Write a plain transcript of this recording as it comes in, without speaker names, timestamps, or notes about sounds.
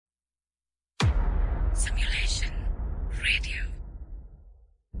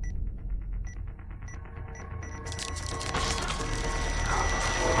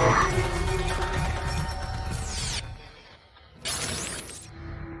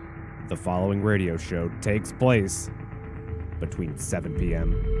The following radio show takes place between 7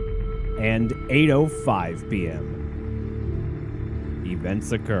 p.m. and 8:05 p.m.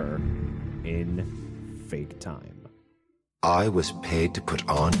 Events occur in fake time. I was paid to put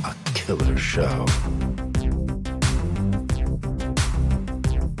on a killer show.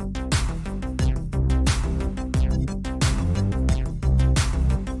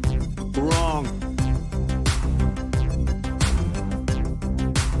 Wrong.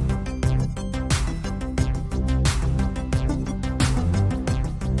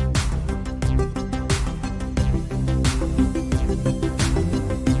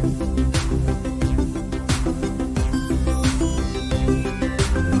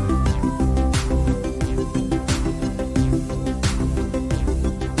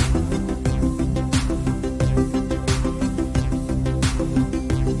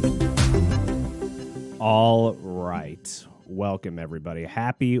 All right. Welcome, everybody.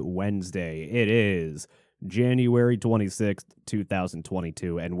 Happy Wednesday. It is January 26th,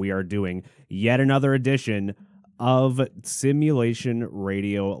 2022, and we are doing yet another edition of Simulation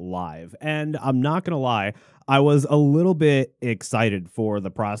Radio Live. And I'm not going to lie, I was a little bit excited for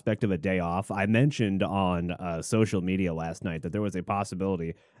the prospect of a day off. I mentioned on social media last night that there was a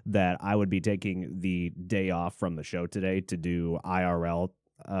possibility that I would be taking the day off from the show today to do IRL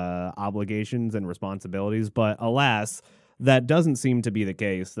obligations and responsibilities, but alas, that doesn't seem to be the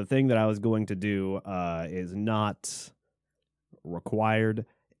case. The thing that I was going to do is not required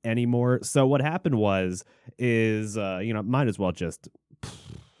anymore. So what happened is might as well just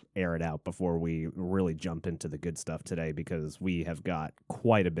air it out before we really jump into the good stuff today, because we have got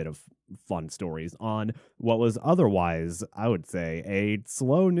quite a bit of fun stories on what was otherwise, I would say, a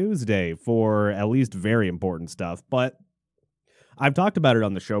slow news day for at least very important stuff. But I've talked about it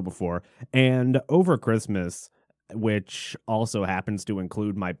on the show before, and over Christmas, which also happens to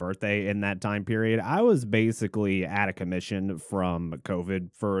include my birthday in that time period, I was basically out of commission from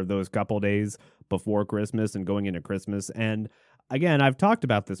COVID for those couple days before Christmas and going into Christmas. And again, I've talked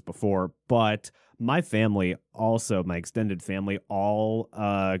about this before, but my family also, my extended family, all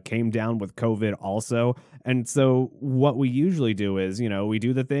came down with COVID also. And so what we usually do is, we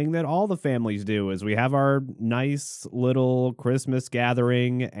do the thing that all the families do, is we have our nice little Christmas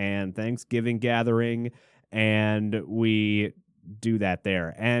gathering and Thanksgiving gathering, and we do that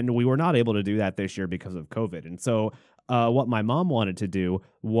there. And we were not able to do that this year because of COVID. And so what my mom wanted to do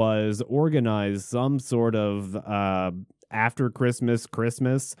was organize some sort of after Christmas,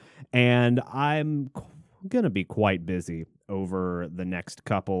 and I'm going to be quite busy over the next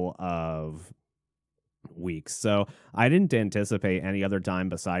couple of weeks. So I didn't anticipate any other time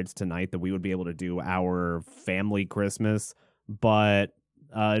besides tonight that we would be able to do our family Christmas, but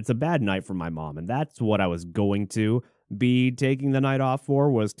it's a bad night for my mom, and that's what I was going to be taking the night off for,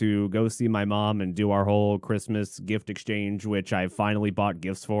 was to go see my mom and do our whole Christmas gift exchange, which I finally bought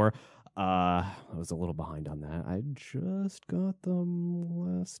gifts for. I was a little behind on that. I just got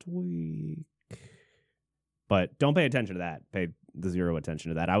them last week. But don't pay attention to that. Pay zero attention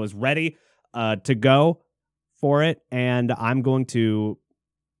to that. I was ready to go for it, and I'm going to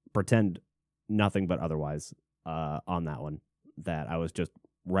pretend nothing but otherwise on that one. That I was just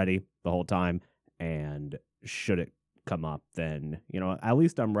ready the whole time, and should it come up, then, at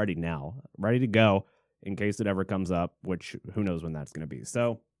least I'm ready now. Ready to go in case it ever comes up, which who knows when that's going to be.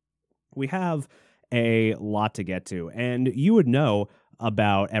 So we have a lot to get to, and you would know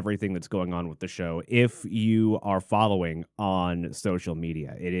about everything that's going on with the show if you are following on social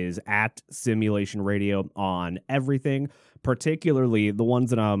media. It is at Simulation Radio on everything, particularly the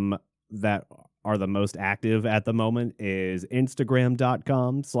ones that are the most active at the moment is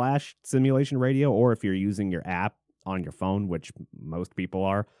Instagram.com/Simulation Radio, or if you're using your app on your phone, which most people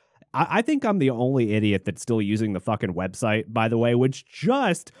are. I think I'm the only idiot that's still using the fucking website, by the way, which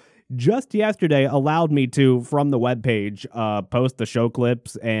just yesterday allowed me to, from the webpage, post the show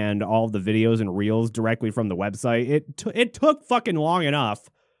clips and all the videos and reels directly from the website. It took fucking long enough,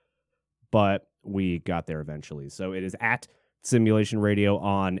 but we got there eventually. So it is at Simulation Radio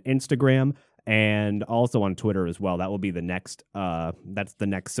on Instagram and also on Twitter as well. That will be the next, that's the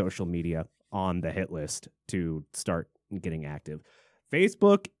next social media on the hit list to start getting active.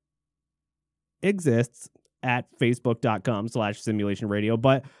 Facebook exists at facebook.com/Simulation Radio,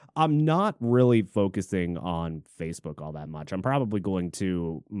 but I'm not really focusing on Facebook all that much. I'm probably going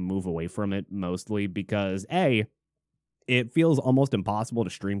to move away from it mostly because it feels almost impossible to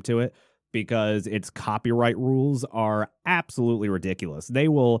stream to it because its copyright rules are absolutely ridiculous. They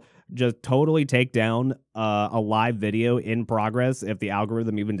will just totally take down a live video in progress if the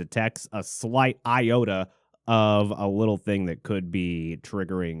algorithm even detects a slight iota of a little thing that could be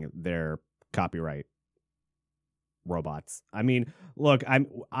triggering their copyright robots. I mean, look,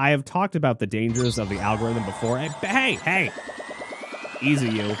 I have talked about the dangers of the algorithm before. Hey, easy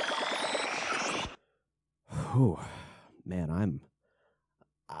you. Whew. Man,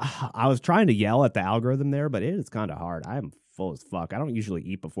 I was trying to yell at the algorithm there, but it is kind of hard. I'm full as fuck. I don't usually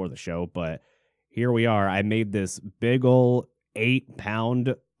eat before the show, but here we are. I made this big ol'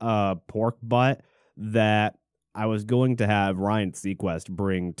 8-pound pork butt that I was going to have Ryan Sequest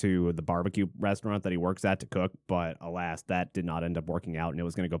bring to the barbecue restaurant that he works at to cook, but alas, that did not end up working out, and it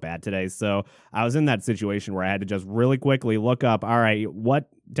was going to go bad today. So I was in that situation where I had to just really quickly look up, all right, what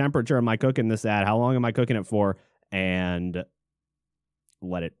temperature am I cooking this at? How long am I cooking it for? And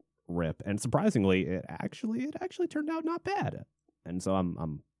let it rip. And surprisingly, it actually turned out not bad. And so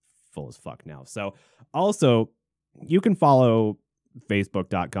I'm full as fuck now. So also, you can follow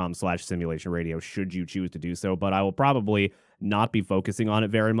facebook.com/simulation radio should you choose to do so, but I will probably not be focusing on it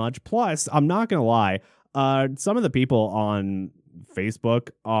very much. Plus, I'm not going to lie, some of the people on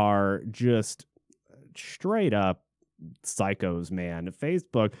Facebook are just straight up psychos, man.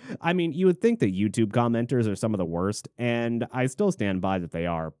 Facebook, I mean, you would think that YouTube commenters are some of the worst, and I still stand by that they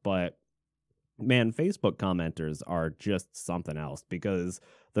are, but man, Facebook commenters are just something else, because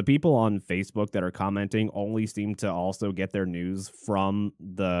the people on Facebook that are commenting only seem to also get their news from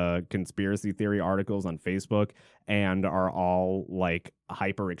the conspiracy theory articles on Facebook and are all like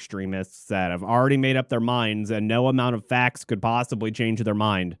hyper extremists that have already made up their minds and no amount of facts could possibly change their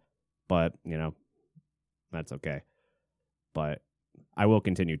mind. But, you know, that's okay. But I will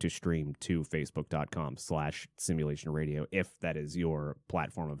continue to stream to facebook.com/simulation radio if that is your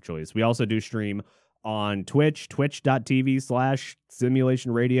platform of choice. We also do stream on Twitch,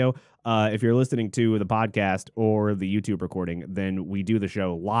 twitch.tv/simulation radio. If you're listening to the podcast or the YouTube recording, then we do the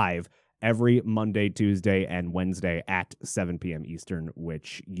show live every Monday, Tuesday, and Wednesday at 7 p.m. Eastern,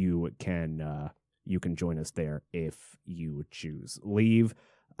 which you can join us there if you choose. Leave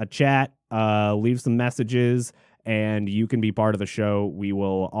a chat, leave some messages, and you can be part of the show.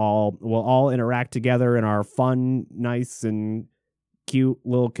 We'll all interact together in our fun, nice, and cute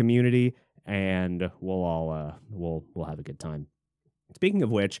little community, and we'll all we'll have a good time. Speaking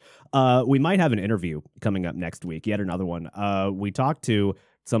of which, we might have an interview coming up next week. Yet another one. We talked to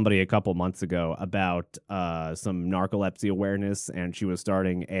somebody a couple months ago about some narcolepsy awareness, and she was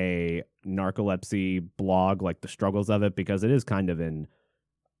starting a narcolepsy blog, like the struggles of it, because it is kind of an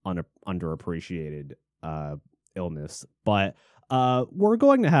underappreciated illness. But we're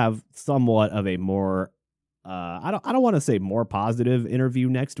going to have somewhat of a more I don't want to say more positive interview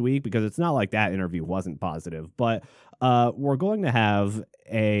next week, because it's not like that interview wasn't positive, but we're going to have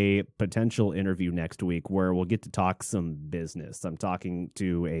a potential interview next week where we'll get to talk some business. I'm talking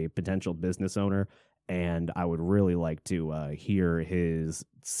to a potential business owner, and I would really like to hear his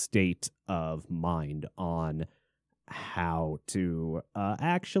state of mind on how to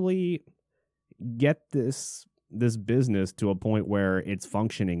actually get this business to a point where it's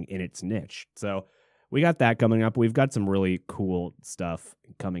functioning in its niche. So we got that coming up. We've got some really cool stuff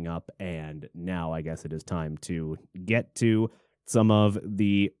coming up, and now I guess it is time to get to some of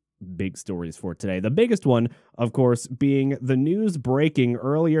the big stories for today. The biggest one, of course, being the news breaking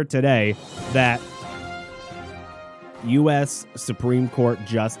earlier today that U.S. Supreme Court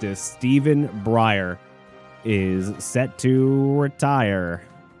Justice Stephen Breyer is set to retire.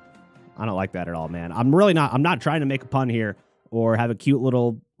 I don't like that at all, man. I'm not trying to make a pun here or have a cute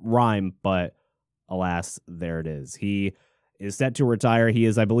little rhyme, but alas, there it is. He is set to retire. He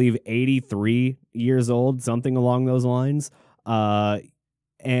is, I believe, 83 years old, something along those lines.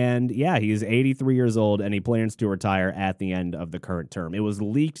 And yeah, he is 83 years old, and he plans to retire at the end of the current term. It was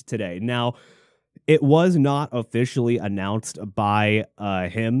leaked today. Now, it was not officially announced by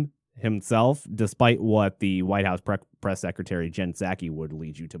himself, despite what the White House press secretary Jen Psaki would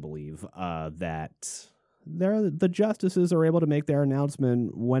lead you to believe, that the justices are able to make their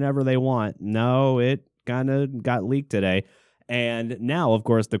announcement whenever they want. No, it kind of got leaked today. And now, of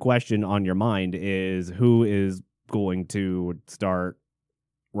course, the question on your mind is who is going to start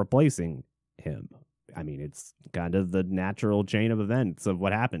replacing him. I mean, it's kind of the natural chain of events of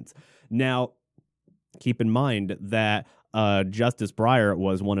what happens. Now, keep in mind that Justice Breyer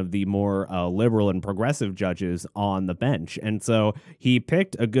was one of the more liberal and progressive judges on the bench. And so he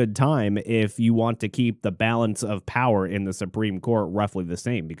picked a good time if you want to keep the balance of power in the Supreme Court roughly the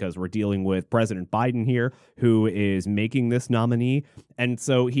same, because we're dealing with President Biden here, who is making this nominee. And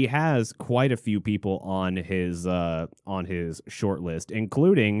so he has quite a few people on his short list,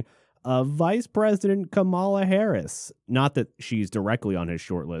 including Vice President Kamala Harris. Not that she's directly on his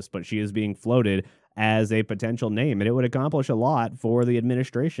short list, but she is being floated as a potential name, and it would accomplish a lot for the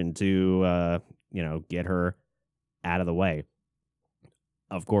administration to, get her out of the way.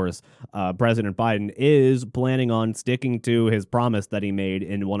 Of course, President Biden is planning on sticking to his promise that he made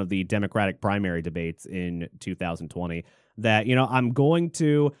in one of the Democratic primary debates in 2020 that, I'm going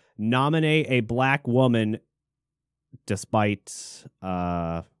to nominate a black woman despite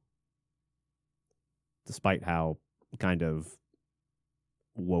how kind of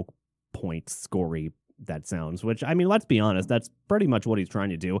woke point scory that sounds, which, I mean, let's be honest, that's pretty much what he's trying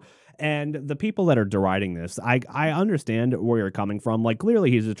to do. And the people that are deriding this, I understand where you're coming from. Like,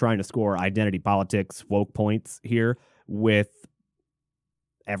 clearly he's just trying to score identity politics, woke points here with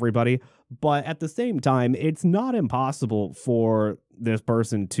everybody. But at the same time, it's not impossible for this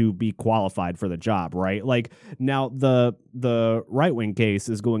person to be qualified for the job, right? Like, now the right-wing case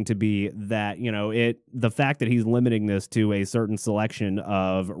is going to be that, the fact that he's limiting this to a certain selection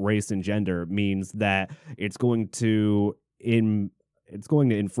of race and gender means that it's going to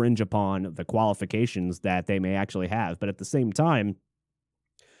infringe upon the qualifications that they may actually have. But at the same time,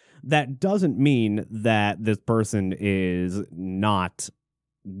 that doesn't mean that this person is not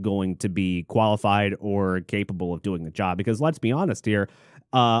going to be qualified or capable of doing the job, because let's be honest here,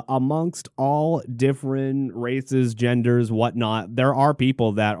 amongst all different races, genders, whatnot, there are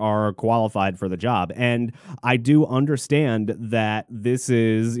people that are qualified for the job. And I do understand that this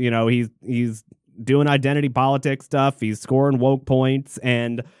is, he's doing identity politics stuff, he's scoring woke points,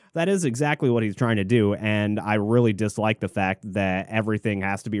 and that is exactly what he's trying to do. And I really dislike the fact that everything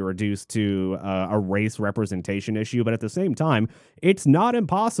has to be reduced to a race representation issue. But at the same time, it's not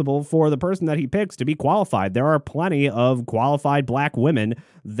impossible for the person that he picks to be qualified. There are plenty of qualified black women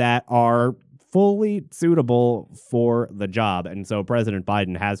that are fully suitable for the job. And so President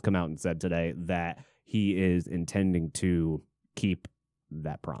Biden has come out and said today that he is intending to keep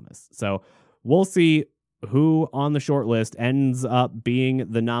that promise. So we'll see who on the short list ends up being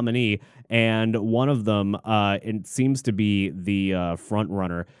the nominee. And one of them, it seems to be the front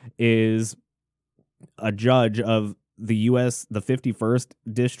runner, is a judge of the 51st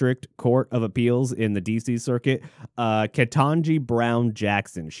District Court of Appeals in the D.C. Circuit, Ketanji Brown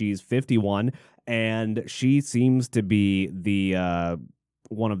Jackson. She's 51, and she seems to be the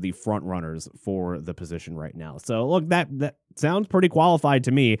one of the front runners for the position right now. So look, that sounds pretty qualified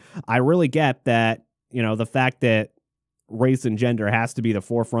to me. I really get that, the fact that race and gender has to be the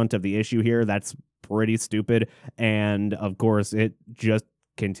forefront of the issue here, that's pretty stupid. And of course, it just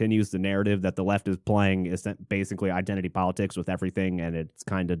continues the narrative that the left is playing, is basically identity politics with everything, and it's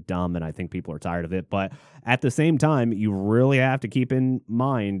kind of dumb, and I think people are tired of it. But at the same time, you really have to keep in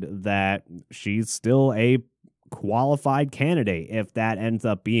mind that she's still a qualified candidate if that ends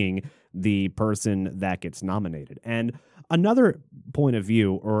up being the person that gets nominated. And another point of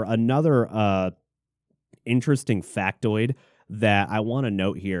view, or another interesting factoid that I want to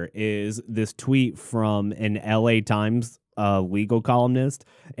note here, is this tweet from an LA Times legal columnist,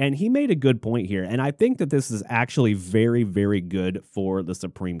 and he made a good point here. And I think that this is actually very, very good for the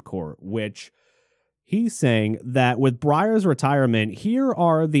Supreme Court, which he's saying that with Breyer's retirement, here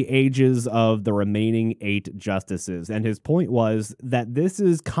are the ages of the remaining 8 justices. And his point was that this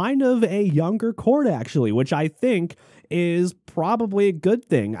is kind of a younger court, actually, which I think is probably a good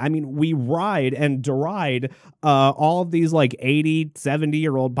thing. I mean, we ride and deride all of these like 80,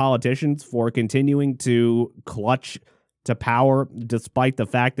 70-year-old politicians for continuing to clutch to power despite the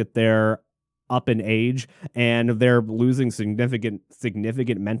fact that they're up in age and they're losing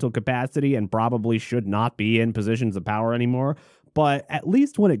significant mental capacity and probably should not be in positions of power anymore. But at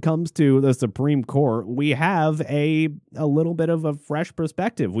least when it comes to the Supreme Court, we have a little bit of a fresh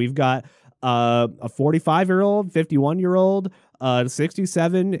perspective. We've got a 45-year-old, 51-year-old,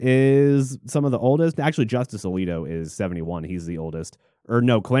 67 is some of the oldest. Actually, Justice Alito is 71. He's the oldest. Or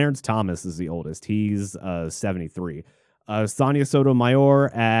no, Clarence Thomas is the oldest. He's 73. Sonia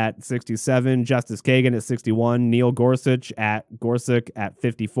Sotomayor at 67, Justice Kagan at 61, Neil Gorsuch at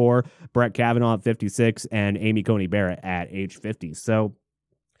 54, Brett Kavanaugh at 56, and Amy Coney Barrett at age 50. So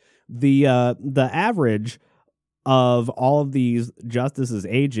the average of all of these justices'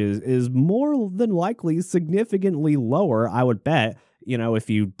 ages is more than likely significantly lower, I would bet, if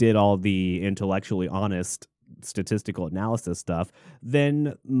you did all the intellectually honest statistical analysis stuff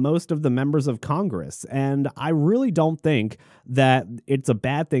than most of the members of Congress. And I really don't think that it's a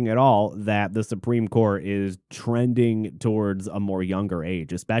bad thing at all that the Supreme Court is trending towards a more younger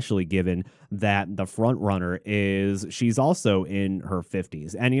age, especially given that the front runner she's also in her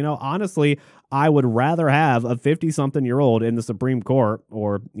 50s. And, honestly, I would rather have a 50-something-year-old in the Supreme Court,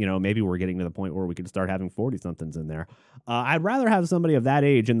 or, maybe we're getting to the point where we could start having 40-somethings in there. I'd rather have somebody of that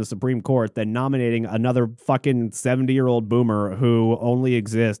age in the Supreme Court than nominating another fucking 70-year-old boomer who only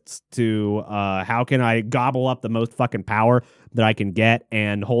exists to, how can I gobble up the most fucking power that I can get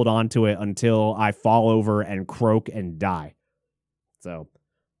and hold on to it until I fall over and croak and die. So,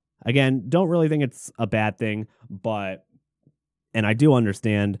 again, don't really think it's a bad thing, and I do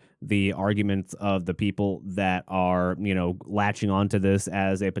understand the arguments of the people that are, latching onto this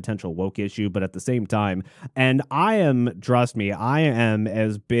as a potential woke issue, but at the same time, and trust me, I am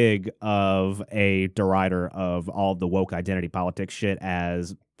as big of a derider of all the woke identity politics shit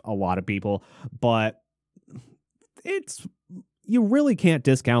as a lot of people, but you really can't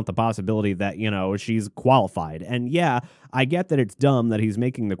discount the possibility that, she's qualified. And yeah, I get that it's dumb that he's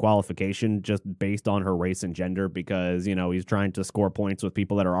making the qualification just based on her race and gender because, he's trying to score points with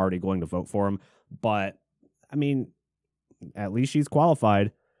people that are already going to vote for him. But, I mean, at least she's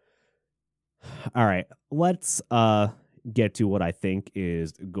qualified. All right, let's get to what I think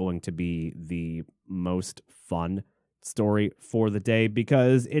is going to be the most fun story for the day,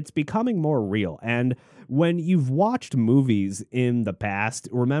 because it's becoming more real. And when you've watched movies in the past,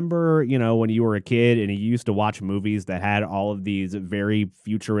 remember, when you were a kid and you used to watch movies that had all of these very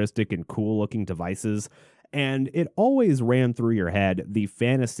futuristic and cool looking devices, and it always ran through your head the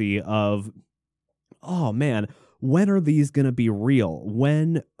fantasy of, oh man, when are these going to be real?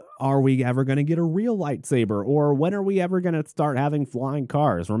 When are we ever going to get a real lightsaber? Or when are we ever going to start having flying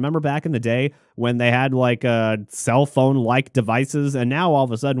cars? Remember back in the day when they had like cell phone like devices, and now all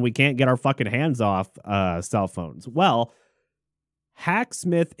of a sudden we can't get our fucking hands off cell phones. Well,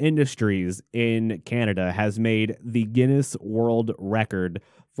 Hacksmith Industries in Canada has made the Guinness World Record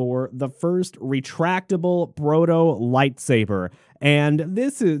for the first retractable proto lightsaber. And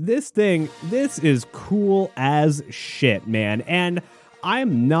this is cool as shit, man. And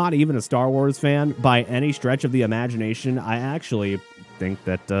I'm not even a Star Wars fan by any stretch of the imagination. I actually think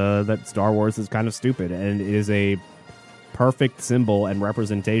that that Star Wars is kind of stupid and is a perfect symbol and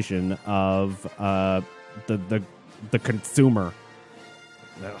representation of the consumer.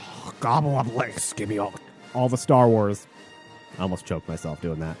 Gobble up legs, give me all the Star Wars. I almost choked myself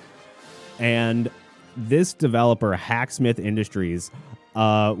doing that. And this developer, Hacksmith Industries,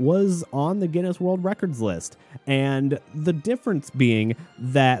 was on the Guinness World Records list. And the difference being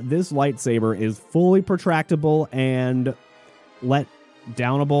that this lightsaber is fully protractable and let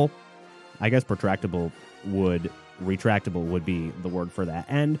downable. I guess retractable would be the word for that.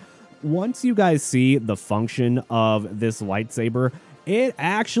 And once you guys see the function of this lightsaber, it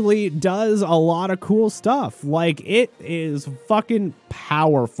actually does a lot of cool stuff. Like, it is fucking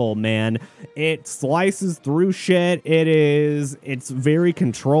powerful, man. It slices through shit. It's very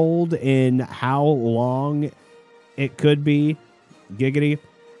controlled in how long it could be. Giggity.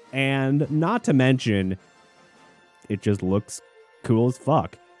 And not to mention, it just looks cool as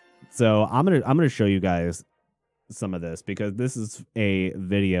fuck. So I'm gonna show you guys some of this, because this is a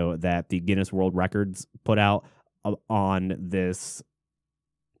video that the Guinness World Records put out on this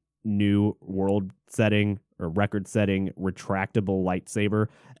new record-setting retractable lightsaber.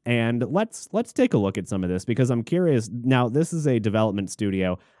 And let's take a look at some of this, because I'm curious. Now, this is a development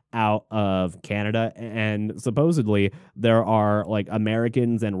studio out of Canada, and supposedly there are like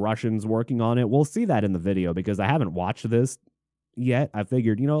Americans and Russians working on it. We'll see that in the video, because I haven't watched this yet. I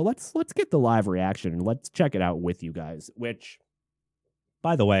figured, let's get the live reaction and let's check it out with you guys, which,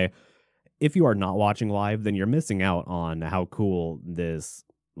 by the way, if you are not watching live, then you're missing out on how cool this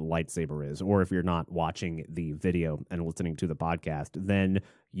lightsaber is. Or if you're not watching the video and listening to the podcast, then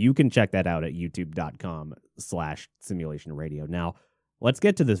you can check that out at youtube.com/simulation radio. Now, let's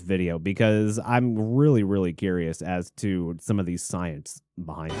get to this video, because I'm really, really curious as to some of the science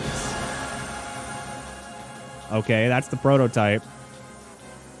behind this. Okay, that's the prototype.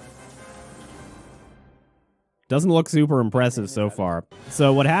 Doesn't look super impressive so far.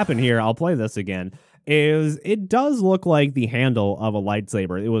 So what happened here, I'll play this again, is it does look like the handle of a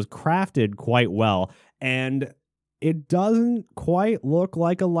lightsaber. It was crafted quite well, and it doesn't quite look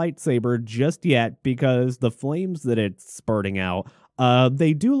like a lightsaber just yet, because the flames that it's spurting out,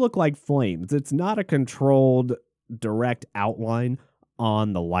 they do look like flames. It's not a controlled direct outline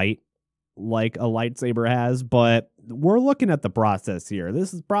on the light like a lightsaber has, but we're looking at the process here.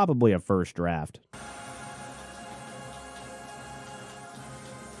 This is probably a first draft.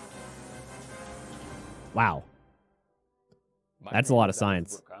 Wow. My That's a name lot is of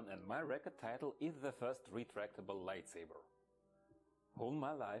Alex science. Burkan, and my record title is the first retractable lightsaber. All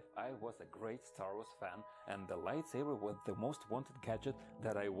my life, I was a great Star Wars fan, and the lightsaber was the most wanted gadget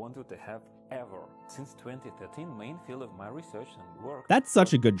that I wanted to have ever. Since 2013, main field of my research and work. That's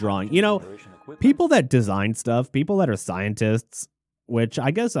such a good drawing. You know, generation equipment. people that design stuff, people that are scientists, which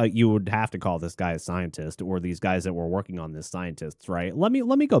I guess you would have to call this guy a scientist, or these guys that were working on this scientists, right? Let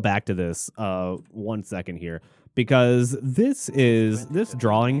me go back to this 1 second here, because this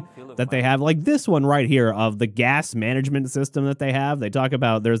drawing that they have, like this one right here of the gas management system that they have. They talk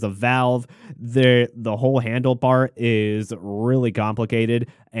about there's a valve, the whole handle part is really complicated,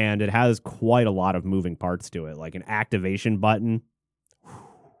 and it has quite a lot of moving parts to it, like an activation button.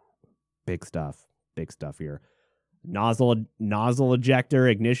 Big stuff here. Nozzle ejector,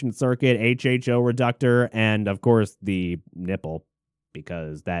 ignition circuit, HHO reductor, and of course the nipple,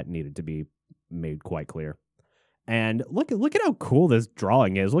 because that needed to be made quite clear. And look at how cool this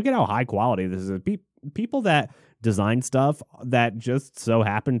drawing is. Look at how high quality this is. People that design stuff that just so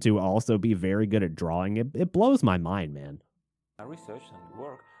happen to also be very good at drawing, it blows my mind, man. My research and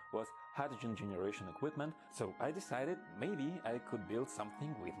work was hydrogen generation equipment, so I decided maybe I could build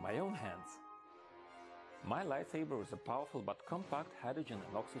something with my own hands. My lightsaber is a powerful but compact hydrogen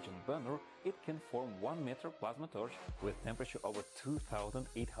and oxygen burner. It can form 1 meter plasma torch with temperature over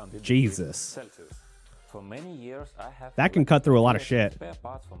 2,800 Jesus. degrees Celsius. For many years, I have That can cut through a lot of shit. Spare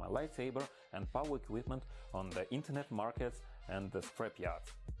parts for my lightsaber and power equipment on the internet markets and the scrap yards.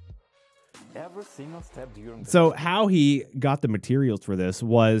 Every single step during the So how he got the materials for this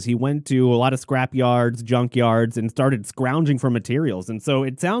was he went to a lot of scrap yards, junk yards, and started scrounging for materials. And so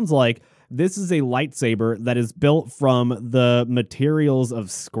it sounds like this is a lightsaber that is built from the materials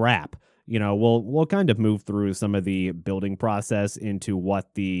of scrap. You know, we'll kind of move through some of the building process into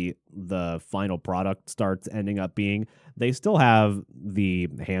what the final product starts ending up being. They still have the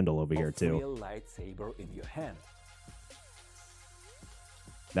handle over here too. real lightsaber in your hand.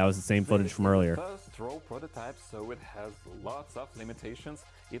 That was the same footage from earlier. First raw prototype, so it has lots of limitations.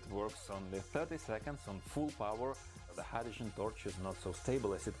 It works only 30 seconds on full power. The hydrogen torch is not so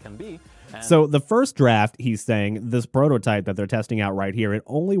stable as it can be. So the first draft, he's saying, this prototype that they're testing out right here, it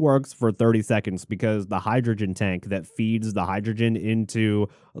only works for 30 seconds because the hydrogen tank that feeds the hydrogen into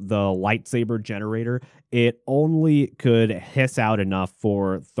the lightsaber generator, it only could hiss out enough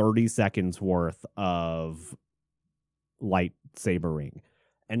for 30 seconds worth of lightsabering.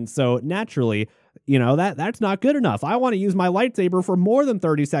 And so naturally, you know, that's not good enough. I want to use my lightsaber for more than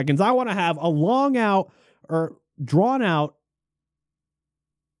 30 seconds. I want to have a long out or drawn out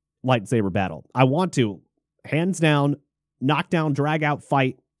lightsaber battle. I want to, hands down, knock down, drag out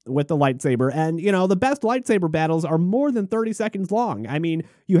fight with the lightsaber. And, you know, the best lightsaber battles are more than 30 seconds long. I mean,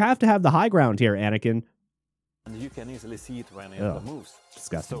 you have to have the high ground here, Anakin. And you can easily see it when it moves.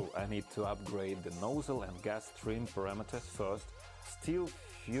 Disgusting. So I need to upgrade the nozzle and gas stream parameters first. Steel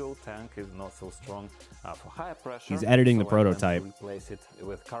fuel tank is not so strong for higher pressure. He's editing the so I plan to prototype. replace it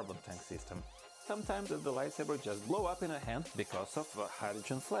with carbon tank system. Sometimes the lightsaber just blow up in a hand because of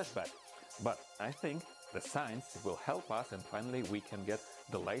hydrogen flashback. But I think the science will help us, and finally we can get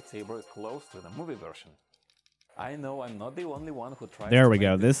the lightsaber close to the movie version. I know I'm not the only one who tries There to we make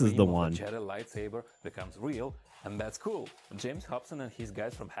go. the This is dream the of one. a Jedi lightsaber becomes real, and that's cool. James Hobson and his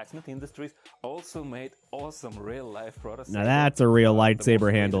guys from Hacksmith Industries also made awesome real-life prototypes. Now that's a real The most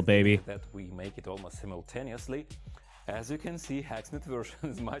lightsaber handle, crazy thing baby. is that we make it almost simultaneously. As you can see, Hacksmith version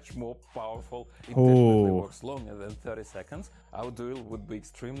is much more powerful. It definitely works longer than 30 seconds. Our duel would be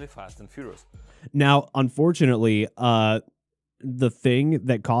extremely fast and furious. Now, unfortunately, the thing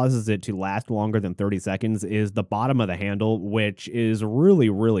that causes it to last longer than 30 seconds is the bottom of the handle, which is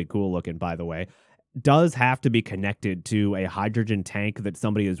really, really cool looking, by the way, does have to be connected to a hydrogen tank that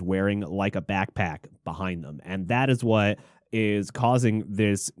somebody is wearing like a backpack behind them. And that is what is causing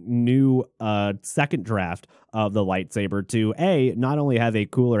this new second draft of the lightsaber to A, not only have a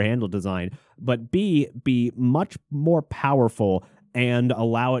cooler handle design, but B, be much more powerful and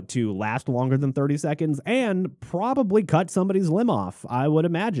allow it to last longer than 30 seconds and probably cut somebody's limb off, I would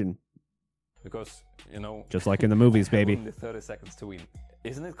imagine. Because, you know... Just like in the movies, I have baby. only 30 seconds to win.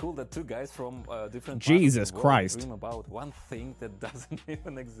 Isn't it cool that two guys from different Jesus parts of the world Christ. dream about one thing that doesn't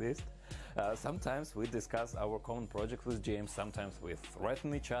even exist? Sometimes we discuss our common project with James, sometimes we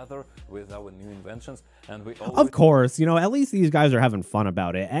threaten each other with our new inventions, and we always... Of course, you know, at least these guys are having fun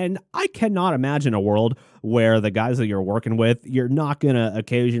about it. And I cannot imagine a world where the guys that you're working with, you're not going to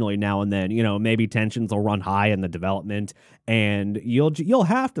occasionally now and then, you know, maybe tensions will run high in the development and you'll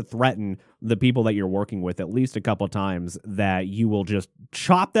have to threaten the people that you're working with at least a couple times that you will just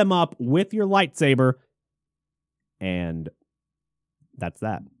chop them up with your lightsaber And that's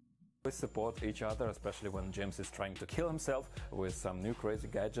that. We support each other, especially when James is trying to kill himself with some new crazy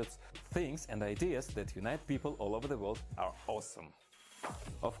gadgets. Things and ideas that unite people all over the world are awesome.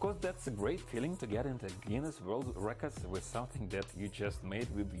 Of course, that's a great feeling to get into Guinness World Records with something that you just made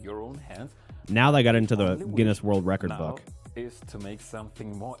with your own hands. Now they got into the Guinness World Record book. Is to make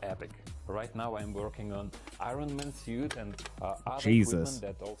something more epic. Right now I'm working on Iron Man suit and other Jesus.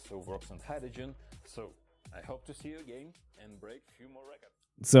 equipment that also works on hydrogen. So I hope to see you again and break a few more records.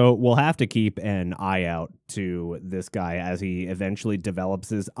 So we'll have to keep an eye out to this guy as he eventually develops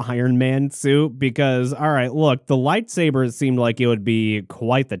his Iron Man suit because, all right, look, the lightsabers seemed like it would be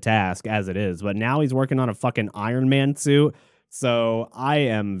quite the task as it is, but now he's working on a fucking Iron Man suit. So I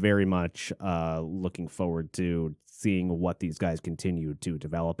am very much looking forward to seeing what these guys continue to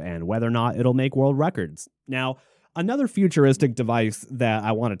develop and whether or not it'll make world records. Now, another futuristic device that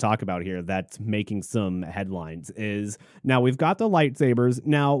I want to talk about here that's making some headlines is, now we've got the lightsabers.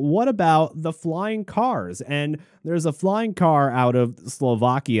 Now, what about the flying cars? And there's a flying car out of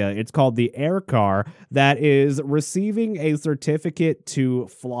Slovakia. It's called the Air Car that is receiving a certificate to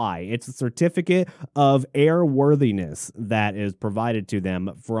fly. It's a certificate of airworthiness that is provided to them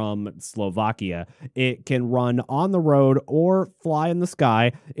from Slovakia. It can run on the road or fly in the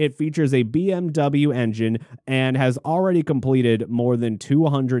sky. It features a BMW engine and has already completed more than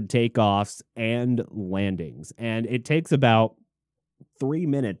 200 takeoffs and landings. And it takes about 3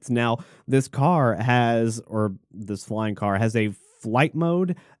 minutes. Now, this car has, or this flying car has a flight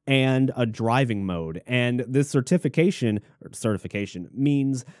mode and a driving mode. And this certification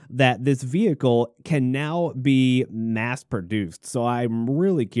means that this vehicle can now be mass produced. So I'm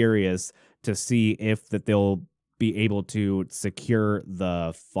really curious to see if that they'll be able to secure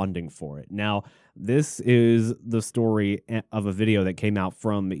the funding for it. Now, this is the story of a video that came out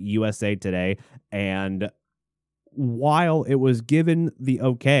from USA Today, and while it was given the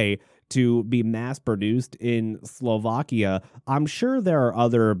okay to be mass produced in Slovakia, I'm sure there are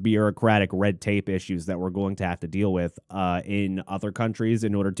other bureaucratic red tape issues that we're going to have to deal with in other countries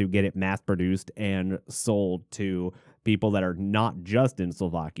in order to get it mass produced and sold to people that are not just in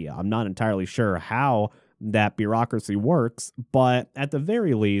Slovakia. I'm not entirely sure how that bureaucracy works, but at the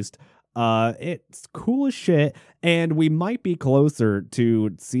very least, it's cool as shit, and we might be closer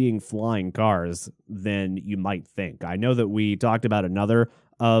to seeing flying cars than you might think. I know that we talked about another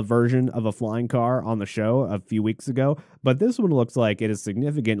version of a flying car on the show a few weeks ago, but this one looks like it is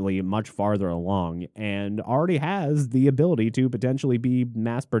significantly much farther along and already has the ability to potentially be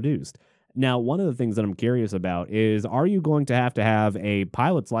mass produced. Now, one of the things that I'm curious about is, are you going to have a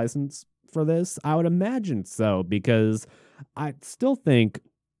pilot's license for this? I would imagine so, because I still think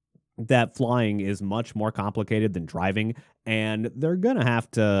that flying is much more complicated than driving, and they're going to have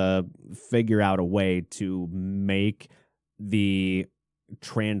to figure out a way to make the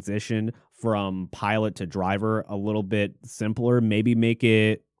transition from pilot to driver a little bit simpler, maybe make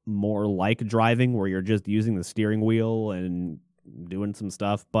it more like driving where you're just using the steering wheel and doing some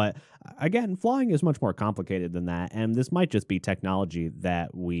stuff. But again, flying is much more complicated than that, and this might just be technology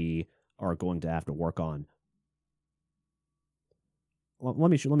that we are going to have to work on.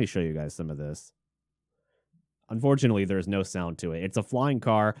 Let me show you guys some of this. Unfortunately, there's no sound to it. It's a flying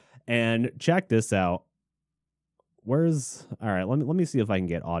car, and check this out. All right, let me see if I can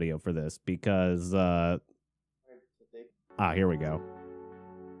get audio for this, because here we go.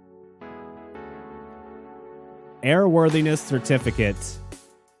 Airworthiness certificate.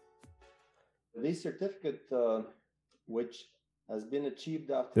 This certificate, which has been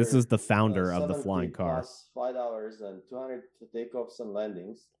achieved after... This is the founder of the flying car. Plus flight hours and 200 takeoffs and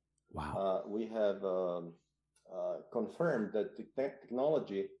landings. Wow. We have confirmed that the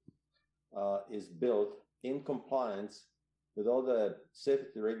technology is built in compliance with all the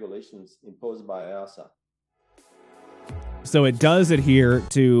safety regulations imposed by EASA. So it does adhere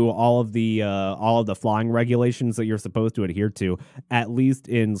to all of the flying regulations that you're supposed to adhere to, at least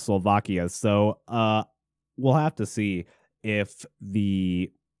in Slovakia. So we'll have to see if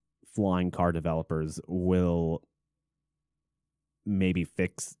the flying car developers will maybe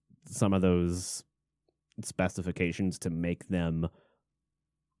fix some of those specifications to make them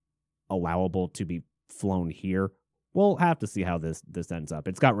allowable to be flown here. We'll have to see how this ends up.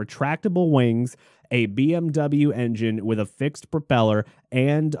 It's got retractable wings, a BMW engine with a fixed propeller,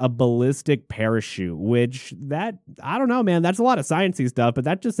 and a ballistic parachute, which I don't know, man. That's a lot of sciencey stuff, but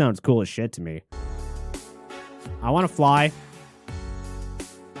that just sounds cool as shit to me. I want to fly.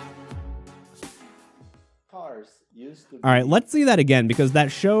 Cars used to. All right, let's see that again, because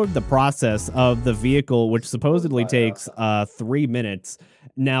that showed the process of the vehicle, which supposedly takes 3 minutes.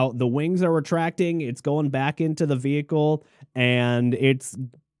 Now, the wings are retracting, it's going back into the vehicle, and it's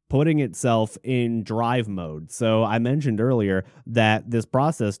putting itself in drive mode. So I mentioned earlier that this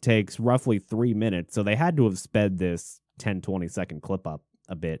process takes roughly 3 minutes, so they had to have sped this 10-20 second clip up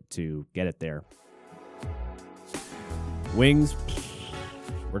a bit to get it there. Wings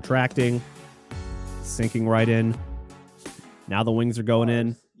retracting, sinking right in. Now the wings are going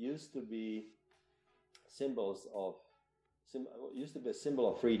in. Used to be used to be a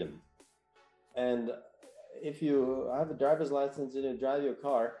symbol of freedom. And if you have a driver's license and you drive your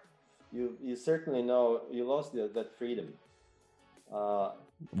car, you certainly know you lost that freedom.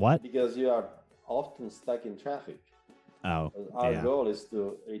 What? Because you are often stuck in traffic. Oh, our goal is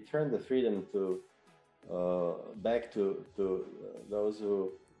to return the freedom to back to those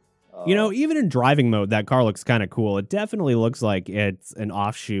who. Even in driving mode, that car looks kind of cool. It definitely looks like it's an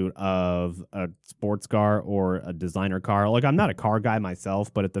offshoot of a sports car or a designer car. Like, I'm not a car guy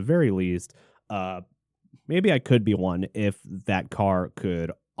myself, but at the very least, maybe I could be one if that car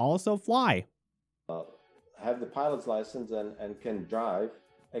could also fly. Have the pilot's license and can drive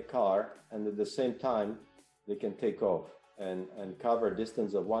a car, and at the same time, they can take off and cover a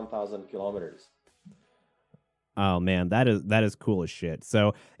distance of 1,000 kilometers. Oh man, that is cool as shit.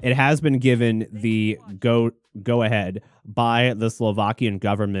 So it has been given the go ahead by the Slovakian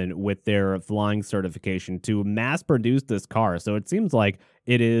government with their flying certification to mass produce this car. So it seems like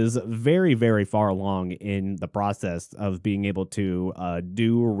it is very, very far along in the process of being able to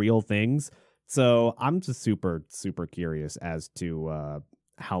do real things. So I'm just super, super curious as to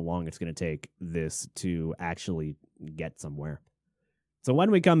how long it's going to take this to actually get somewhere. So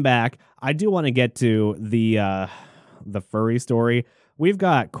when we come back, I do want to get to the furry story. We've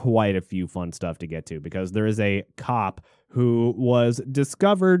got quite a few fun stuff to get to because there is a cop who was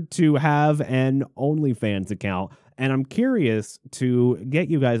discovered to have an OnlyFans account. And I'm curious to get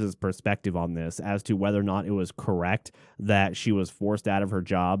you guys' perspective on this as to whether or not it was correct that she was forced out of her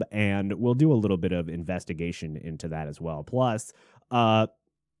job. And we'll do a little bit of investigation into that as well. Plus,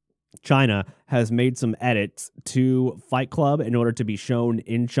 China has made some edits to Fight Club in order to be shown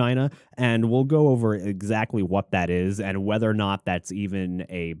in China, and we'll go over exactly what that is and whether or not that's even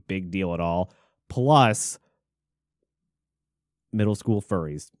a big deal at all. Plus, middle school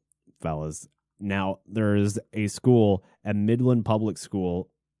furries, fellas. Now, there's a school at Midland Public School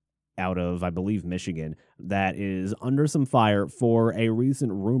out of, I believe, Michigan, that is under some fire for a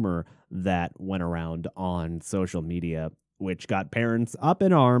recent rumor that went around on social media, which got parents up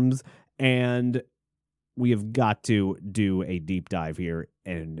in arms, and we have got to do a deep dive here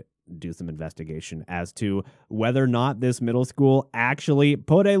and do some investigation as to whether or not this middle school actually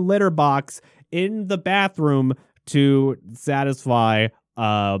put a litter box in the bathroom to satisfy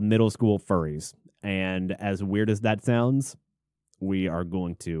middle school furries. And as weird as that sounds, we are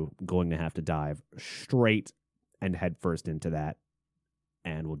going to have to dive straight and head first into that,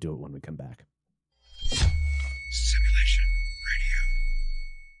 and we'll do it when we come back.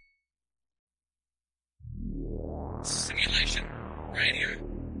 Simulation Radio.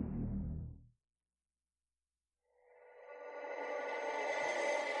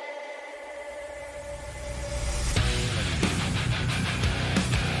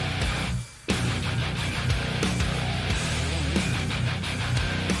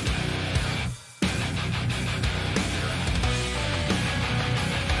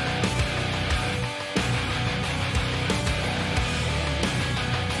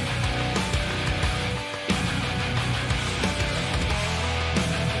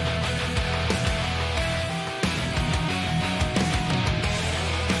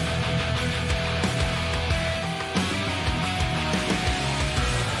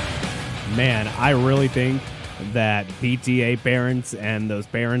 Man, I really think that PTA parents and those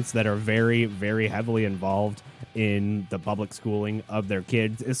parents that are very, very heavily involved in the public schooling of their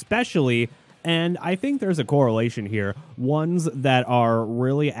kids, especially, and I think there's a correlation here, ones that are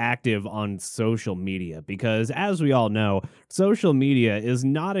really active on social media, because as we all know, social media is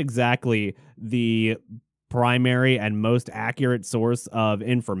not exactly the primary and most accurate source of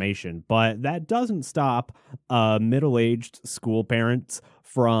information, but that doesn't stop middle-aged school parents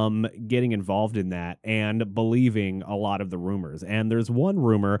from getting involved in that and believing a lot of the rumors. And there's one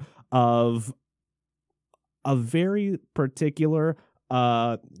rumor of a very particular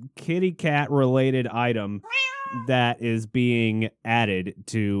kitty cat related item that is being added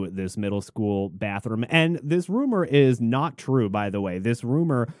to this middle school bathroom. And this rumor is not true, by the way. This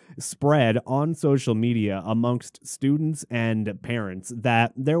rumor spread on social media amongst students and parents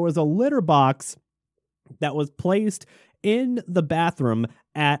that there was a litter box that was placed in the bathroom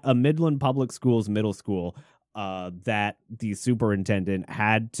at a Midland Public Schools middle school that the superintendent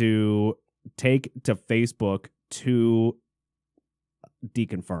had to take to Facebook to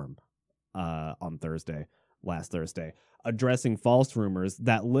deconfirm on last Thursday, addressing false rumors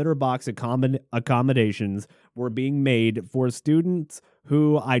that litter box accommodations were being made for students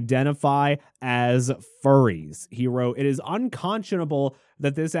who identify as furries. He wrote, "It is unconscionable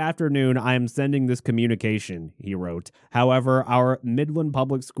that this afternoon I am sending this communication," he wrote. "However, our Midland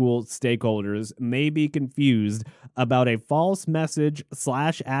Public School stakeholders may be confused about a false message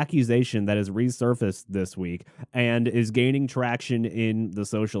 / accusation that has resurfaced this week and is gaining traction in the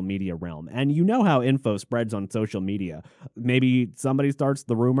social media realm." And you know how info spreads on social media. Maybe somebody starts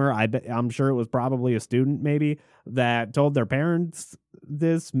the rumor. I'm sure it was probably a student maybe that told their parents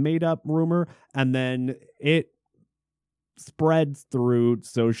this made up rumor, and then it spreads through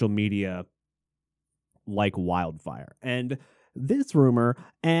social media like wildfire. And this rumor,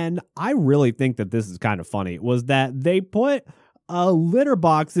 and I really think that this is kind of funny, was that they put litter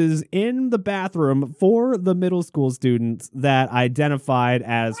boxes in the bathroom for the middle school students that identified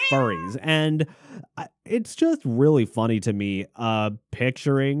as furries. And it's just really funny to me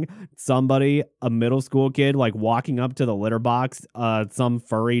picturing somebody, a middle school kid, like walking up to the litter box, some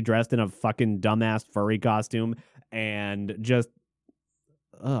furry dressed in a fucking dumbass furry costume, and just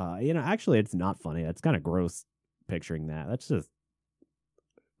actually it's not funny. It's kind of gross picturing that. That's just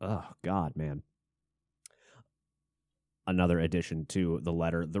God, man. Another addition to the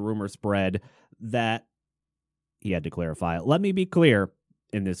letter, the rumor spread that he had to clarify. "Let me be clear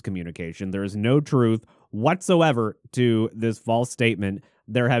in this communication. There is no truth whatsoever to this false statement.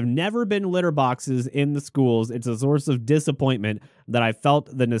 There have never been litter boxes in the schools. It's a source of disappointment that I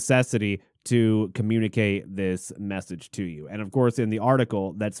felt the necessity to communicate this message to you." And of course, in the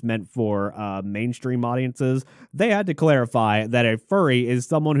article that's meant for mainstream audiences, they had to clarify that a furry is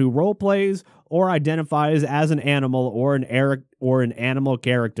someone who role plays or identifies as an animal or an animal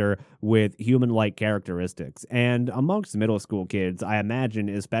character with human-like characteristics. And amongst middle school kids, I imagine,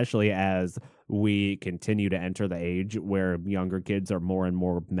 especially as we continue to enter the age where younger kids are more and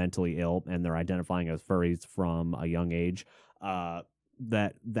more mentally ill and they're identifying as furries from a young age,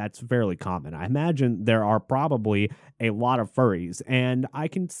 that's fairly common. I imagine there are probably a lot of furries, and I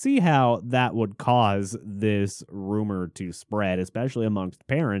can see how that would cause this rumor to spread, especially amongst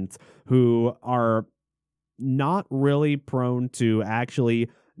parents who are not really prone to actually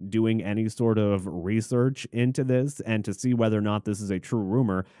doing any sort of research into this and to see whether or not this is a true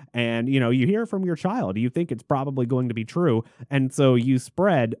rumor. And, you hear from your child, you think it's probably going to be true, and so you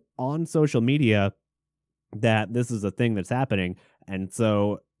spread on social media that this is a thing that's happening. And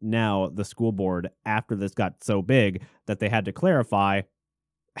so now the school board, after this got so big that they had to clarify,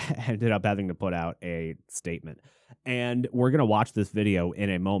 ended up having to put out a statement. And we're going to watch this video in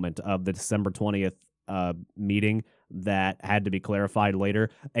a moment of the December 20th meeting that had to be clarified later.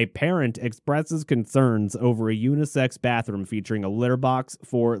 A parent expresses concerns over a unisex bathroom featuring a litter box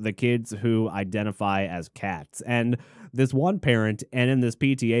for the kids who identify as cats. And this one parent, and in this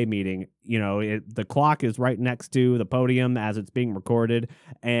PTA meeting, the clock is right next to the podium as it's being recorded,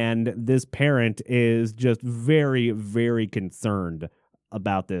 and this parent is just very, very concerned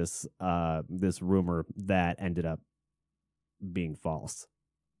about this rumor that ended up being false.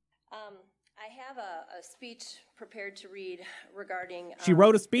 I have a speech prepared to read regarding. She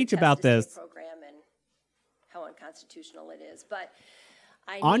wrote a speech about this program and how unconstitutional it is, but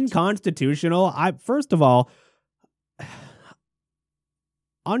unconstitutional. First of all,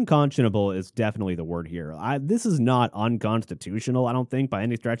 unconscionable is definitely the word here. This is not unconstitutional, I don't think, by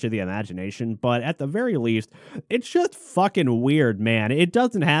any stretch of the imagination, but at the very least, it's just fucking weird, man. It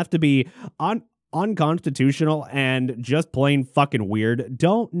doesn't have to be unconstitutional and just plain fucking weird.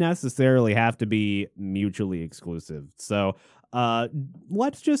 Don't necessarily have to be mutually exclusive. So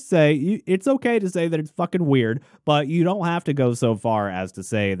let's just say it's okay to say that it's fucking weird, but you don't have to go so far as to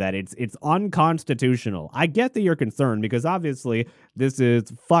say that it's unconstitutional. I get that you're concerned because obviously this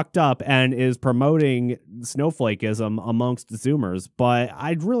is fucked up and is promoting snowflakeism amongst Zoomers, but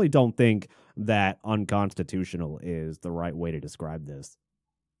I really don't think that unconstitutional is the right way to describe this.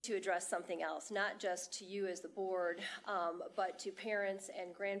 To address something else, not just to you as the board, but to parents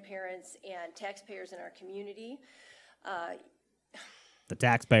and grandparents and taxpayers in our community. The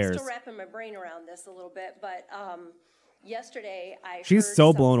taxpayers. Still wrapping my brain around this a little bit, but yesterday She's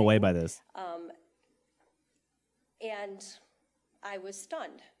so blown away by this. And I was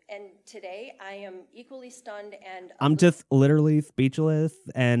stunned. And today I am equally stunned and I'm just literally speechless,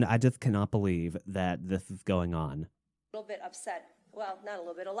 and I just cannot believe that this is going on. A little bit upset well, not a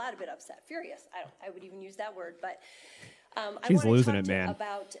little bit, a lot of bit upset, furious. I would even use that word, but She's I wanna losing talk it, man.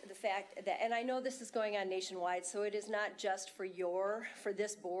 about the fact that, and I know this is going on nationwide, so it is not just for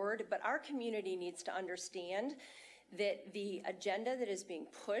this board, but our community needs to understand that the agenda that is being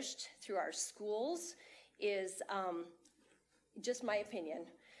pushed through our schools is, just my opinion,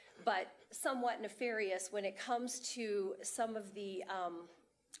 but somewhat nefarious when it comes to some of the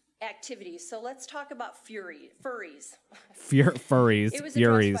activities. So let's talk about furries. Furries. It was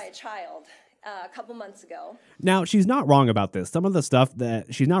Furies. addressed by a child a couple months ago. Now, she's not wrong about this. Some of the stuff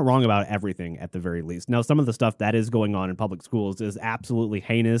that she's not wrong about everything at the very least. Now, some of the stuff that is going on in public schools is absolutely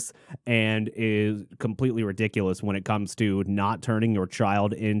heinous and is completely ridiculous when it comes to not turning your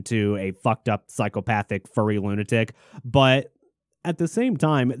child into a fucked up psychopathic furry lunatic. But at the same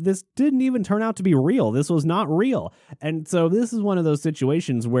time, this didn't even turn out to be real. This was not real. And so this is one of those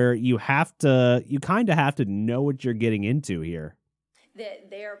situations where you kind of have to know what you're getting into here.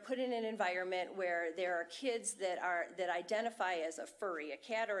 That they are put in an environment where there are kids that identify as a furry, a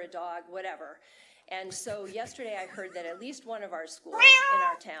cat or a dog, whatever. And so yesterday I heard that at least one of our schools in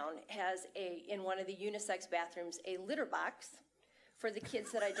our town has in one of the unisex bathrooms, a litter box for the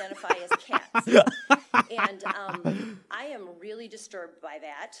kids that identify as cats. And I am really disturbed by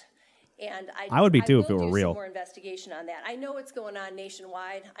that. And I would be too will if it were do real. some more investigation on that. I know it's going on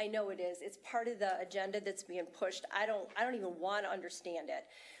nationwide. I know it is. It's part of the agenda that's being pushed. I don't even want to understand it.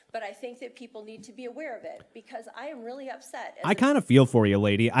 But I think that people need to be aware of it because I am really upset. I kind of feel for you,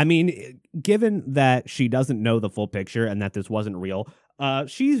 lady. I mean, given that she doesn't know the full picture and that this wasn't real,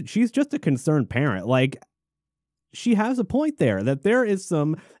 she's just a concerned parent. Like, she has a point there that there is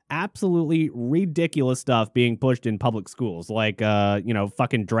some absolutely ridiculous stuff being pushed in public schools, like,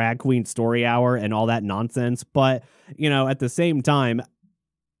 fucking drag queen story hour and all that nonsense. But, at the same time,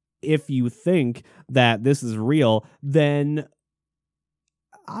 if you think that this is real, then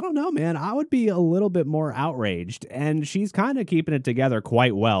I don't know, man, I would be a little bit more outraged. And she's kind of keeping it together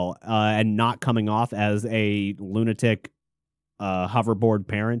quite well and not coming off as a lunatic hoverboard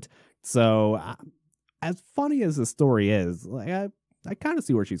parent. So as funny as the story is, like, I kind of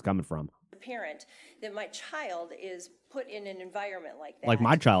see where she's coming from. Parent that my child is put in an environment like that. Like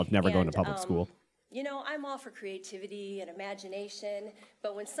my child's never going to public school. I'm all for creativity and imagination,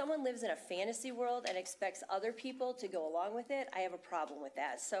 but when someone lives in a fantasy world and expects other people to go along with it, I have a problem with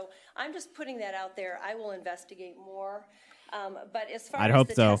that. So I'm just putting that out there. I will investigate more. But as far as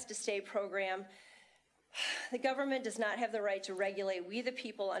the Test to Stay program, the government does not have the right to regulate we the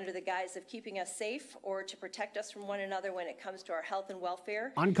people under the guise of keeping us safe or to protect us from one another when it comes to our health and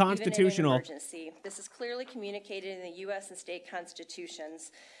welfare. Unconstitutional. Even in an emergency. This is clearly communicated in the U.S. and state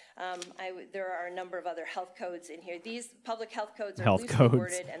constitutions. There are a number of other health codes in here. These public health codes are loosely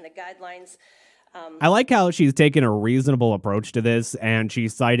worded, and the guidelines. I like how she's taken a reasonable approach to this, and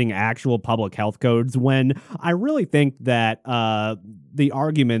she's citing actual public health codes when I really think that the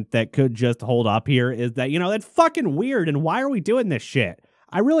argument that could just hold up here is that, that's fucking weird, and why are we doing this shit?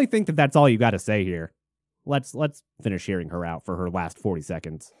 I really think that that's all you got to say here. Let's finish hearing her out for her last 40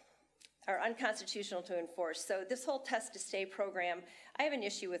 seconds. Are unconstitutional to enforce. So this whole Test to Stay program, I have an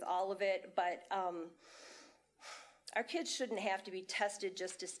issue with all of it, but our kids shouldn't have to be tested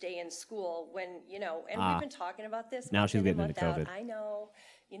just to stay in school when, and we've been talking about this. Now she's getting into COVID. I know,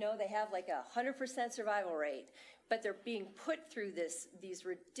 they have like 100% survival rate, but they're being put through these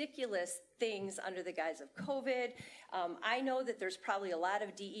ridiculous things under the guise of COVID. I know that there's probably a lot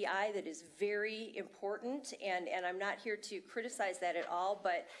of DEI that is very important, and I'm not here to criticize that at all,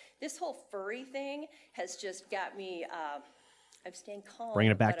 but this whole furry thing has just got me, I'm staying calm,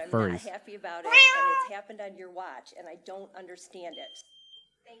 bringing it back but to I'm furries. not happy about it, and it's happened on your watch, and I don't understand it.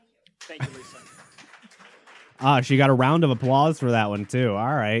 Thank you. Thank you, Lisa. She got a round of applause for that one, too.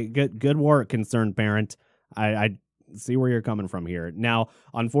 All right. Good work, concerned parent. I see where you're coming from here. Now,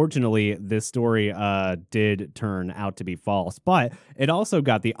 unfortunately, this story did turn out to be false, but it also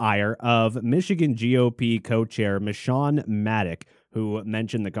got the ire of Michigan GOP co-chair Meshawn Maddock, who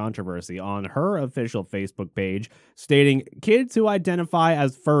mentioned the controversy on her official Facebook page, stating, "Kids who identify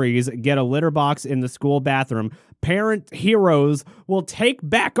as furries get a litter box in the school bathroom. Parent heroes will take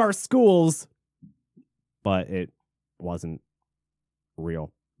back our schools." But it wasn't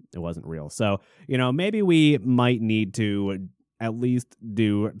real. It wasn't real. So, maybe we might need to at least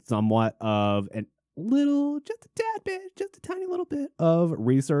do somewhat of just a tad bit, just a tiny little bit of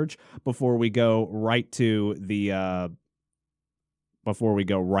research before we go right to the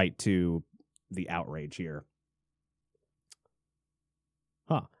outrage here.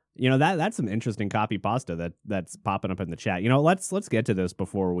 That's some interesting copy pasta that's popping up in the chat. Let's get to this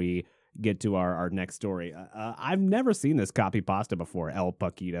before we get to our next story. I've never seen this copy pasta before, El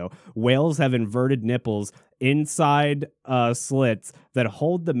Paquito. Whales have inverted nipples inside slits that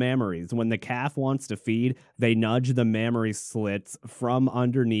hold the mammaries. When the calf wants to feed, they nudge the mammary slits from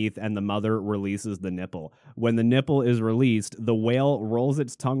underneath and the mother releases the nipple. When the nipple is released, the whale rolls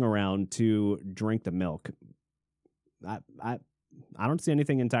its tongue around to drink the milk. I don't see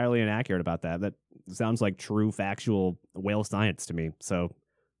anything entirely inaccurate about that. That sounds like true factual whale science to me. So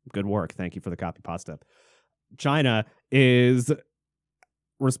good work. Thank you for the copy pasta. China is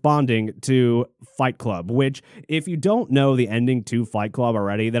responding to Fight Club, which, if you don't know the ending to Fight Club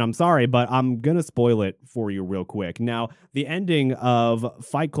already, then I'm sorry, but I'm going to spoil it for you real quick. Now, the ending of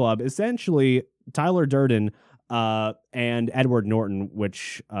Fight Club, essentially, Tyler Durden and Edward Norton,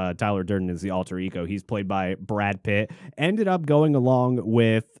 which Tyler Durden is the alter ego, he's played by Brad Pitt, ended up going along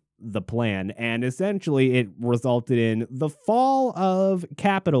with the plan, and essentially it resulted in the fall of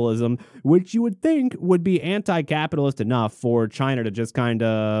capitalism, which you would think would be anti-capitalist enough for China to just kind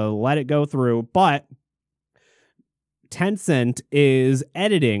of let it go through, but Tencent is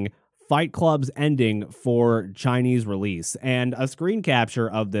editing Fight Club's ending for Chinese release, and a screen capture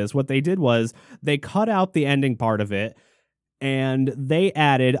of this, what they did was they cut out the ending part of it, and they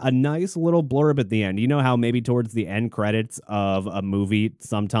added a nice little blurb at the end. You know how maybe towards the end credits of a movie,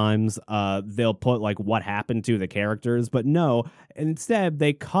 sometimes they'll put like what happened to the characters, but no, instead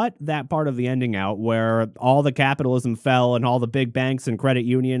they cut that part of the ending out where all the capitalism fell and all the big banks and credit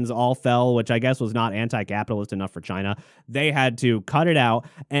unions all fell, which I guess was not anti-capitalist enough for China. They had to cut it out,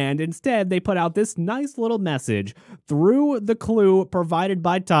 and instead they put out this nice little message. Through the clue provided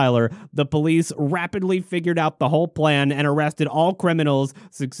by Tyler, the police rapidly figured out the whole plan and arrested all criminals,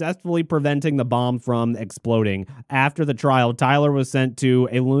 successfully preventing the bomb from exploding. After the trial, Tyler was sent to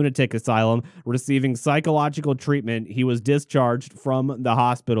a lunatic asylum, receiving psychological treatment. He was discharged from the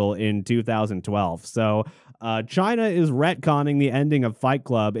hospital in 2012. So China is retconning the ending of Fight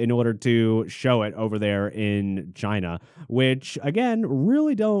Club in order to show it over there in China, which, again,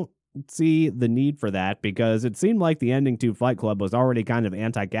 really don't see the need for that, because it seemed like the ending to Fight Club was already kind of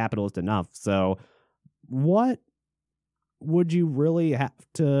anti-capitalist enough. So what would you really have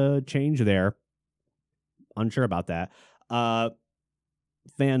to change there? Unsure about that.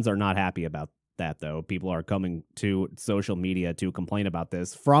 Fans are not happy about that, though. People are coming to social media to complain about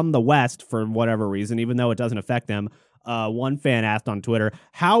this from the West for whatever reason, even though it doesn't affect them. One fan asked on Twitter,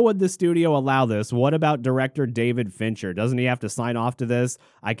 how would the studio allow this? What about director David Fincher? Doesn't he have to sign off to this?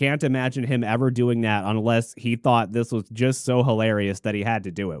 I can't imagine him ever doing that unless he thought this was just so hilarious that he had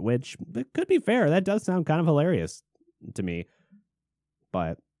to do it, which it could be fair. That does sound kind of hilarious to me,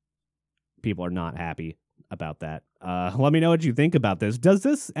 but people are not happy about that. Let me know what you think about this. Does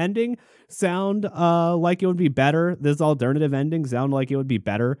this ending sound like it would be better? This alternative ending sound like it would be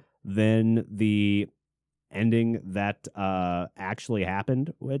better than the ending that actually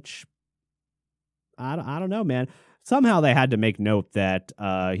happened? Which I don't know, man. Somehow they had to make note that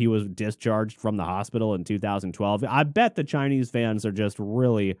he was discharged from the hospital in 2012. I bet the Chinese fans are just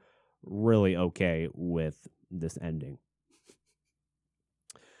really, really okay with this ending.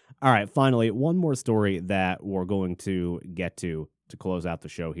 All right, finally, one more story that we're going to get to close out the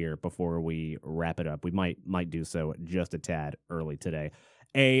show here before we wrap it up. We might do so just a tad early today.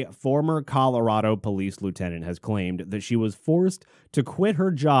 A former Colorado police lieutenant has claimed that she was forced to quit her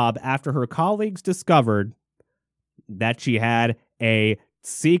job after her colleagues discovered that she had a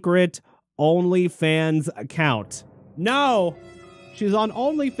secret OnlyFans account. No, she's on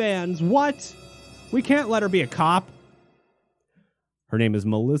OnlyFans. What? We can't let her be a cop. Her name is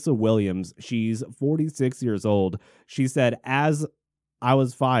Melissa Williams. She's 46 years old. She said, as I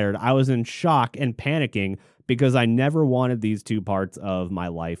was fired, I was in shock and panicking because I never wanted these two parts of my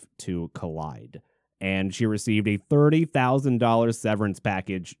life to collide. And she received a $30,000 severance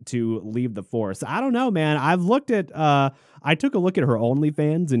package to leave the force. I don't know, man. I took a look at her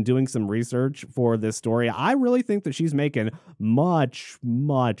OnlyFans and doing some research for this story. I really think that she's making much,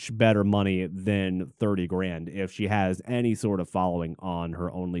 much better money than 30 grand if she has any sort of following on her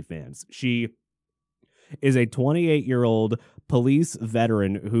OnlyFans. She is a 28-year-old police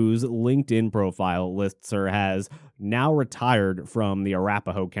veteran whose LinkedIn profile lists her as now retired from the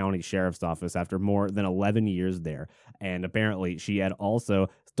Arapahoe County Sheriff's Office after more than 11 years there. And apparently she had also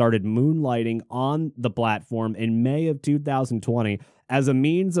started moonlighting on the platform in May of 2020 as a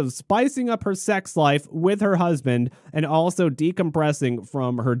means of spicing up her sex life with her husband and also decompressing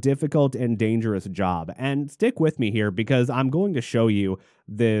from her difficult and dangerous job. And stick with me here because I'm going to show you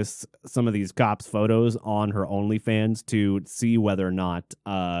some of these cops' photos on her OnlyFans to see whether or not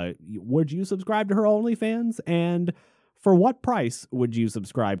would you subscribe to her OnlyFans, and for what price would you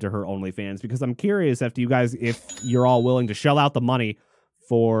subscribe to her OnlyFans? Because I'm curious if you're all willing to shell out the money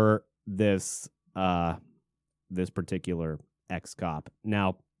for this particular ex-cop.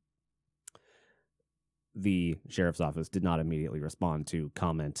 Now, the sheriff's office did not immediately respond to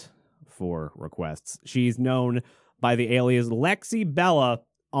comment for requests. She's known by the alias Lexi Bella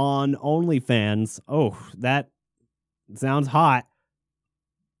on OnlyFans. Oh, that sounds hot,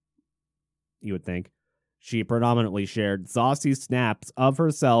 you would think. She predominantly shared saucy snaps of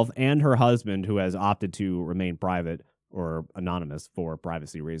herself and her husband, who has opted to remain private or anonymous for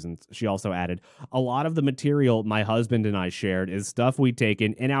privacy reasons. She also added, a lot of the material my husband and I shared is stuff we'd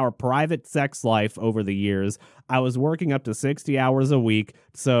taken in our private sex life over the years. I was working up to 60 hours a week,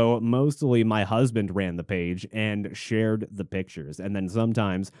 so mostly my husband ran the page and shared the pictures. And then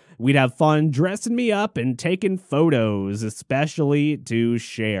sometimes we'd have fun dressing me up and taking photos, especially to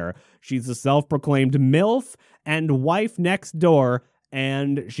share. She's a self-proclaimed MILF and wife next door,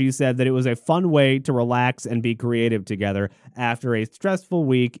 and she said that it was a fun way to relax and be creative together after a stressful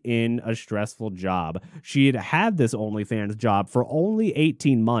week in a stressful job. She had had this OnlyFans job for only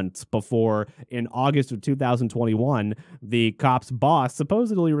 18 months before, in August of 2021, the cop's boss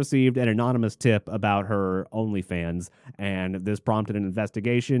supposedly received an anonymous tip about her OnlyFans, and this prompted an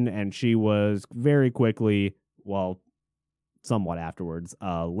investigation, and she was very quickly, somewhat afterwards,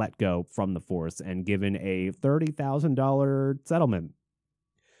 let go from the force and given a $30,000 settlement.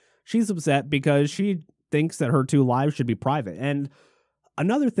 She's upset because she thinks that her two lives should be private. And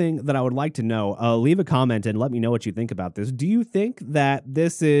another thing that I would like to know, leave a comment and let me know what you think about this. Do you think that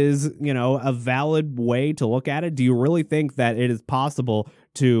this is, a valid way to look at it? Do you really think that it is possible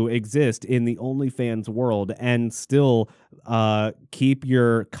to exist in the OnlyFans world and still keep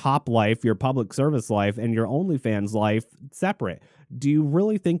your cop life, your public service life, and your OnlyFans life separate? Do you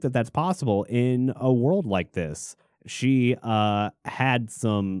really think that that's possible in a world like this? She had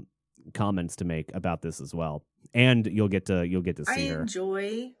some comments to make about this as well, and you'll get to see her. I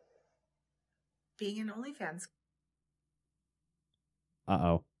enjoy being an OnlyFans.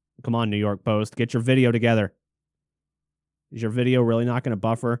 Come on, New York Post, get your video together. Is your video really not going to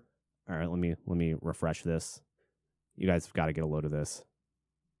buffer? All right, let me refresh this. You guys have got to get a load of this.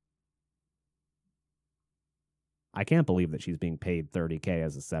 I can't believe that she's being paid $30K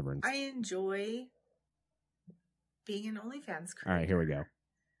as a severance. I enjoy being an OnlyFans creator. All right, here we go.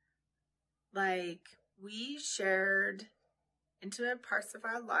 Like, we shared intimate parts of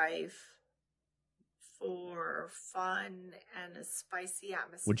our life for fun and a spicy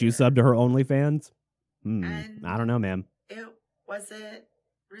atmosphere. Would you sub to her OnlyFans? And I don't know, ma'am. It wasn't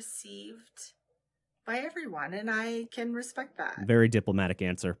received by everyone, and I can respect that. Very diplomatic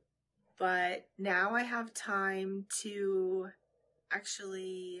answer. But now I have time to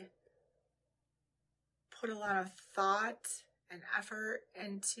actually put a lot of thought and effort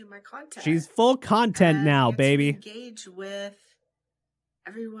into my content. She's full content and now, get baby. to engage with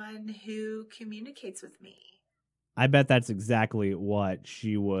everyone who communicates with me. I bet that's exactly what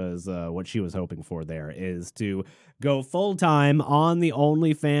she was hoping for there, is to go full time on the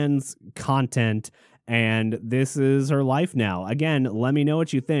OnlyFans content, and this is her life now. Again, let me know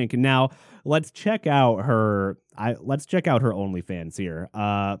what you think. Now, let's check out her OnlyFans here.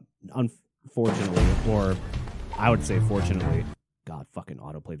 Unfortunately, or I would say fortunately, God, fucking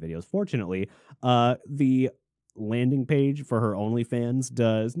autoplay videos. Fortunately, the landing page for her OnlyFans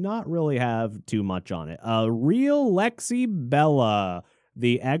does not really have too much on it. Real Lexi Bella,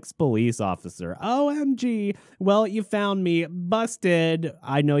 the ex-police officer. OMG. Well, you found me. Busted.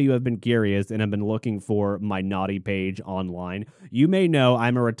 I know you have been curious and have been looking for my naughty page online. You may know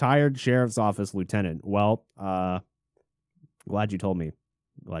I'm a retired sheriff's office lieutenant. Well, glad you told me.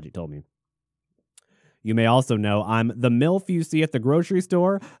 You may also know I'm the MILF you see at the grocery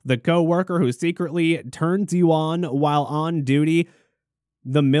store, the coworker who secretly turns you on while on duty,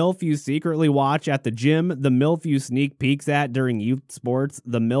 the MILF you secretly watch at the gym, the MILF you sneak peeks at during youth sports,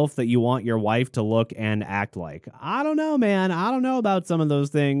 the MILF that you want your wife to look and act like. I don't know, man. I don't know about some of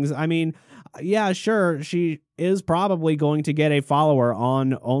those things. I mean, yeah, sure, she is probably going to get a follower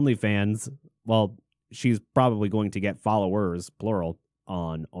on OnlyFans. Well, she's probably going to get followers, plural,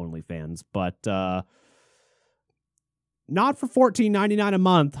 on OnlyFans, but not for $14.99 a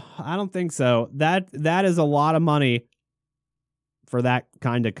month. I don't think so. That is a lot of money for that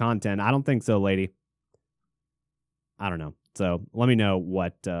kind of content. I don't think so, lady. I don't know. So let me know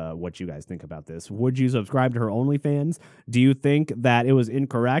what you guys think about this. Would you subscribe to her OnlyFans? Do you think that it was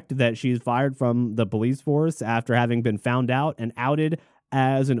incorrect that she's fired from the police force after having been found out and outed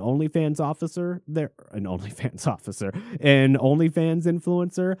as an OnlyFans influencer?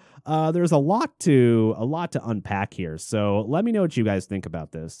 There's a lot to unpack here. So let me know what you guys think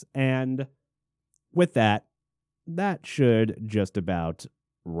about this. And with that should just about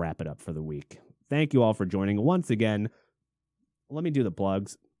wrap it up for the week. Thank you all for joining once again. Let me do the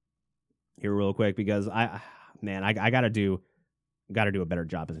plugs here real quick because I gotta do a better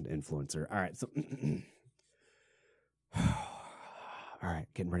job as an influencer. All right, so all right,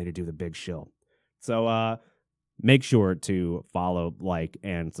 getting ready to do the big shill. So make sure to follow, like,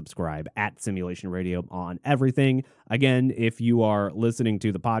 and subscribe at Simulation Radio on everything. Again, if you are listening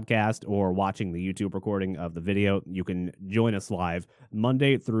to the podcast or watching the YouTube recording of the video, you can join us live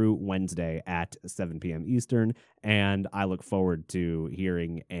Monday through Wednesday at 7 p.m. Eastern. And I look forward to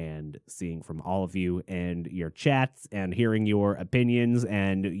hearing and seeing from all of you and your chats and hearing your opinions.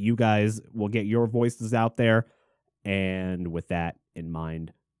 And you guys will get your voices out there. And with that in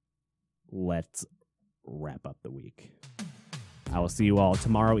mind, let's wrap up the week. I will see you all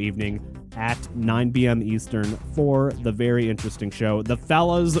tomorrow evening at 9 p.m. Eastern for the very interesting show. The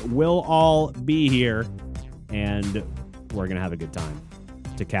fellas will all be here, and we're going to have a good time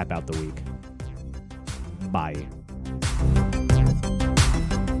to cap out the week. Bye.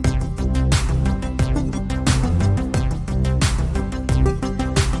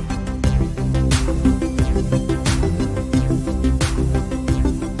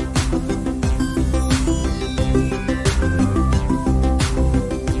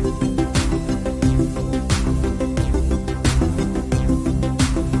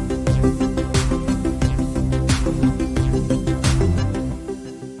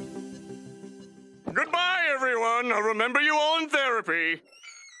 Goodbye, everyone. I'll remember you all in therapy.